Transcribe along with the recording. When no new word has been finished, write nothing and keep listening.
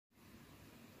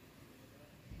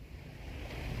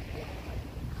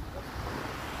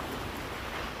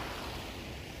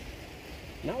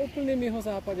Na úplném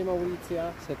jihozápadě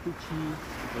Mauricia se tučí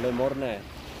Le Morne.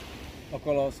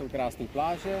 Okolo jsou krásné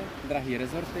pláže, drahé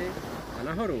rezorty a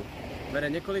nahoru vede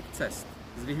několik cest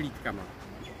s vyhlídkama.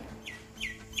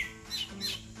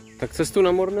 Tak cestu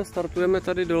na Morne startujeme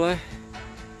tady dole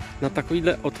na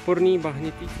takovýhle odporný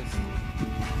bahnitý cestě.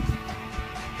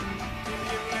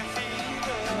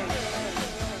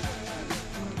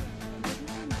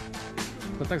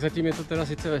 No tak zatím je to teda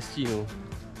sice ve stínu,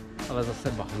 ale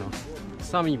zase bahno.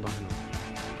 Samý bahno.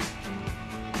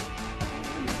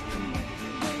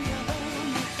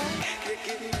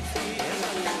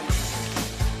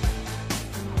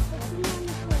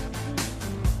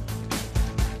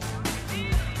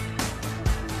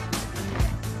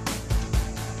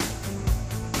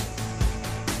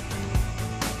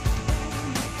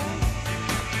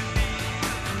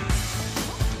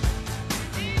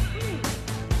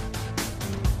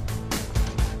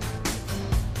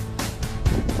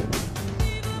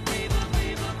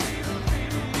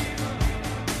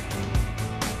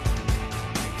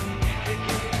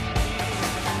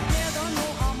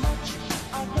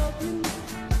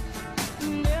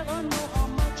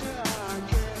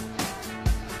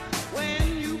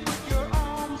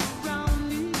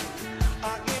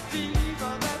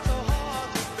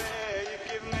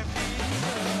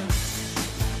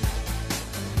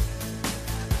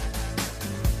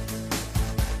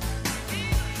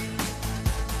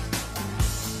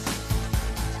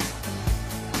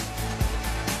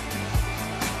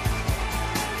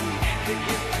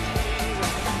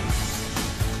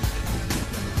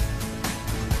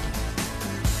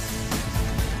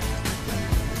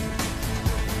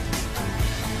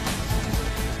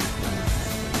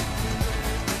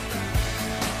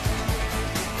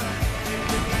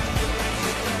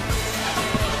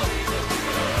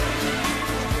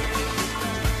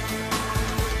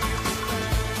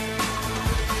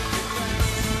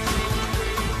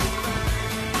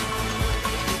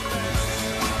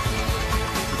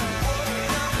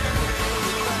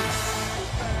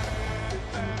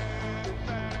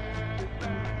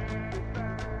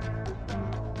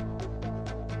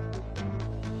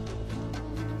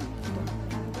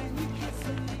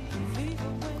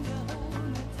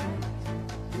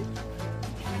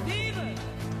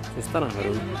 Cesta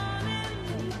nahoru.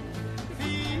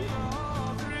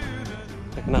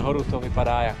 Tak nahoru to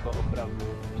vypadá jako opravdu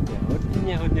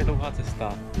hodně dlouhá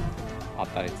cesta. A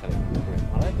tady celý.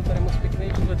 Ale je to tady moc pěkný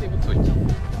výhled i odsud.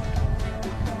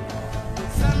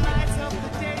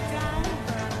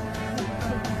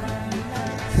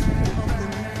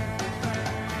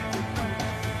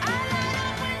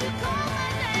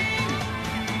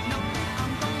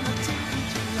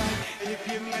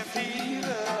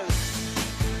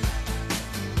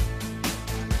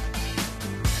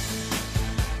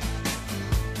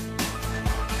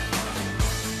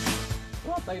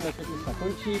 Tady naše cesta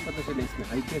končí, protože nejsme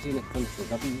hajkeři, nechceme se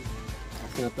zabít,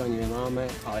 asi na to ani nemáme,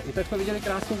 ale i tak jsme viděli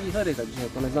krásné výhledy, takže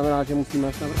to neznamená, že musíme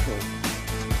až na vrchol.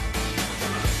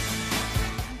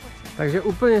 Takže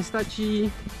úplně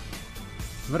stačí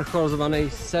vrchol zvaný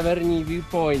severní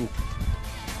viewpoint.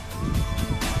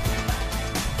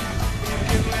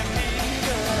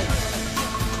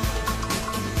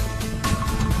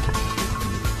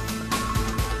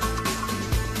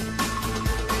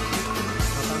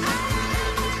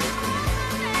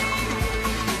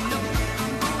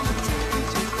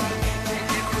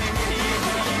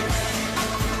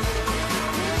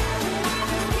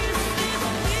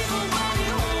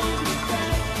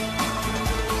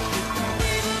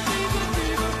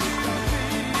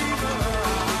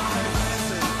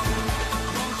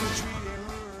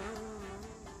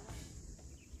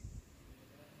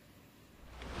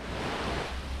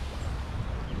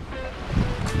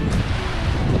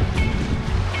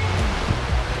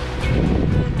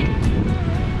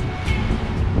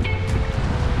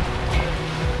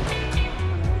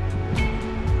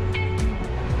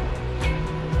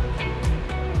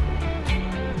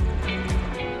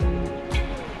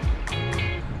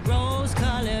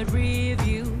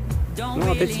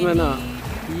 No a teď jsme na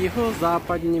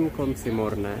jihozápadním konci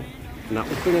Morne, na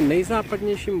úplně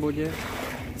nejzápadnějším bodě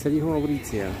celého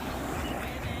Mauricia.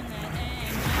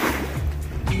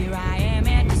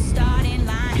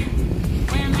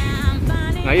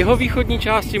 Na jihovýchodní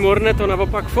části Morne to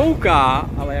naopak fouká,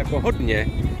 ale jako hodně,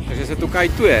 takže se tu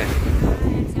kajtuje.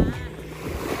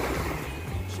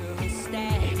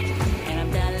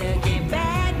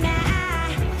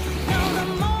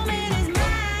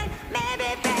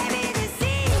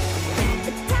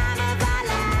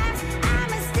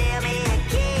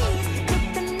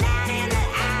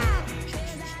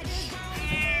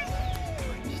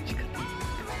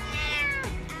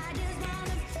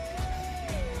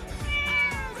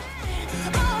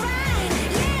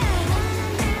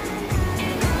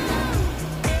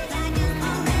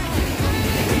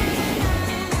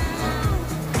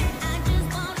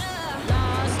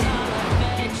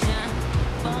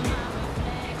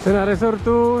 Cena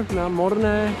rezortu na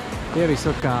Morne je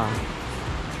vysoká.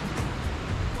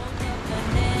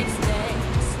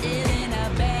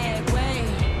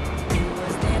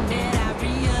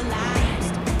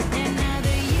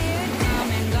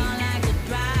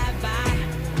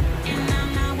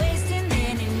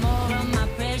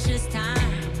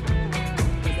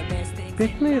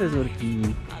 Pěkný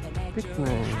rezortík,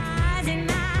 pěkný.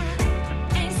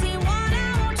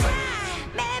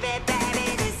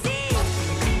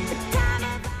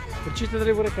 Určitě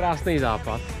tady bude krásný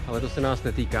západ, ale to se nás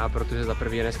netýká, protože za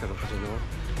prvý je dneska zavřeno.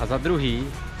 A za druhý,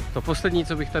 to poslední,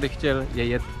 co bych tady chtěl, je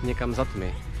jet někam za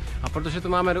tmy. A protože to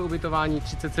máme do ubytování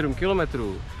 37 km,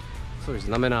 což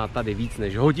znamená tady víc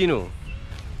než hodinu,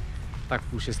 tak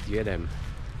v 5:30 jedem.